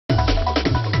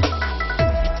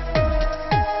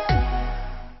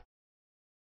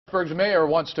Harrisburg's mayor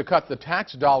wants to cut the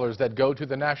tax dollars that go to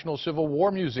the National Civil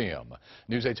War Museum.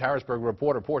 News 8's Harrisburg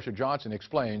reporter Portia Johnson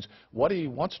explains what he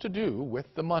wants to do with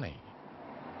the money.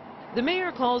 The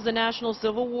mayor calls the National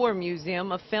Civil War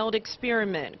Museum a failed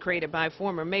experiment created by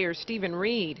former Mayor Stephen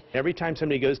Reed. Every time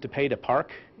somebody goes to pay to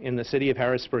park in the city of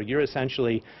Harrisburg, you're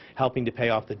essentially helping to pay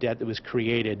off the debt that was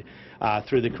created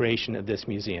through the creation of this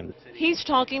museum. He's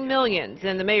talking millions,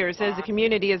 and the mayor says the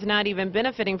community is not even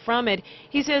benefiting from it.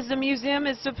 He says the museum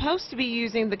is supposed to be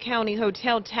using the county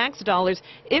hotel tax dollars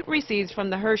it receives from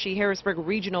the Harrisburg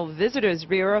Regional Visitors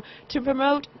Bureau to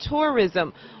promote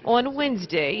tourism. On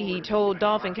Wednesday, he told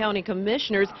Dauphin County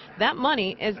commissioners that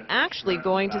money is actually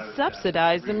going to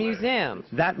subsidize the museum.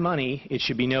 That money, it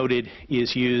should be noted,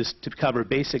 is used to cover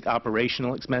basic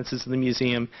operational expenses of the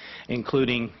museum,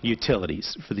 including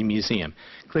utilities for the museum.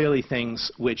 Clearly things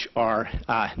which are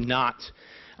not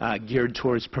geared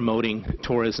towards promoting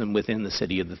tourism within the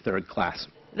city of the third class.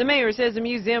 The mayor says the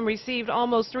museum received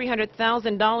almost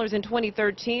 $300,000 in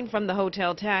 2013 from the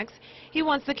hotel tax. He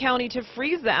wants the county to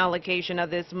freeze the allocation of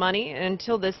this money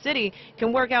until the city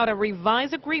can work out a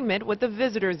revised agreement with the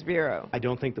Visitors Bureau. I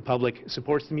don't think the public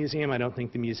supports the museum. I don't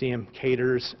think the museum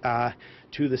caters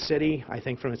to the city. I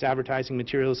think from its advertising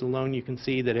materials alone you can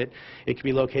see that it can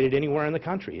be located anywhere in the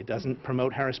country. It doesn't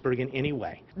promote Harrisburg in any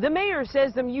way. The mayor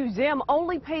says the museum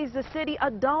only pays the city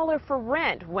 $1 for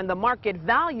rent when the market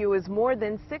value is more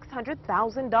than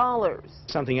 $600,000.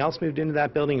 Something else moved into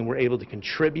that building and we're able to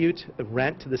contribute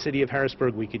rent to the city of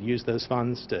Harrisburg. We could use those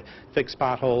funds to fix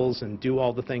potholes and do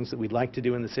all the things that we'd like to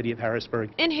do in the city of Harrisburg.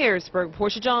 In Harrisburg,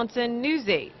 Portia Johnson, News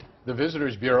 8. The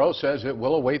Visitors Bureau says it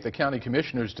will await the county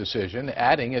commissioner's decision,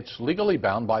 adding it's legally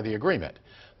bound by the agreement.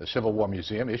 The Civil War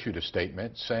Museum issued a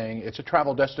statement saying it's a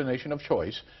travel destination of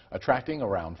choice, attracting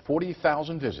around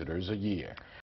 40,000 visitors a year.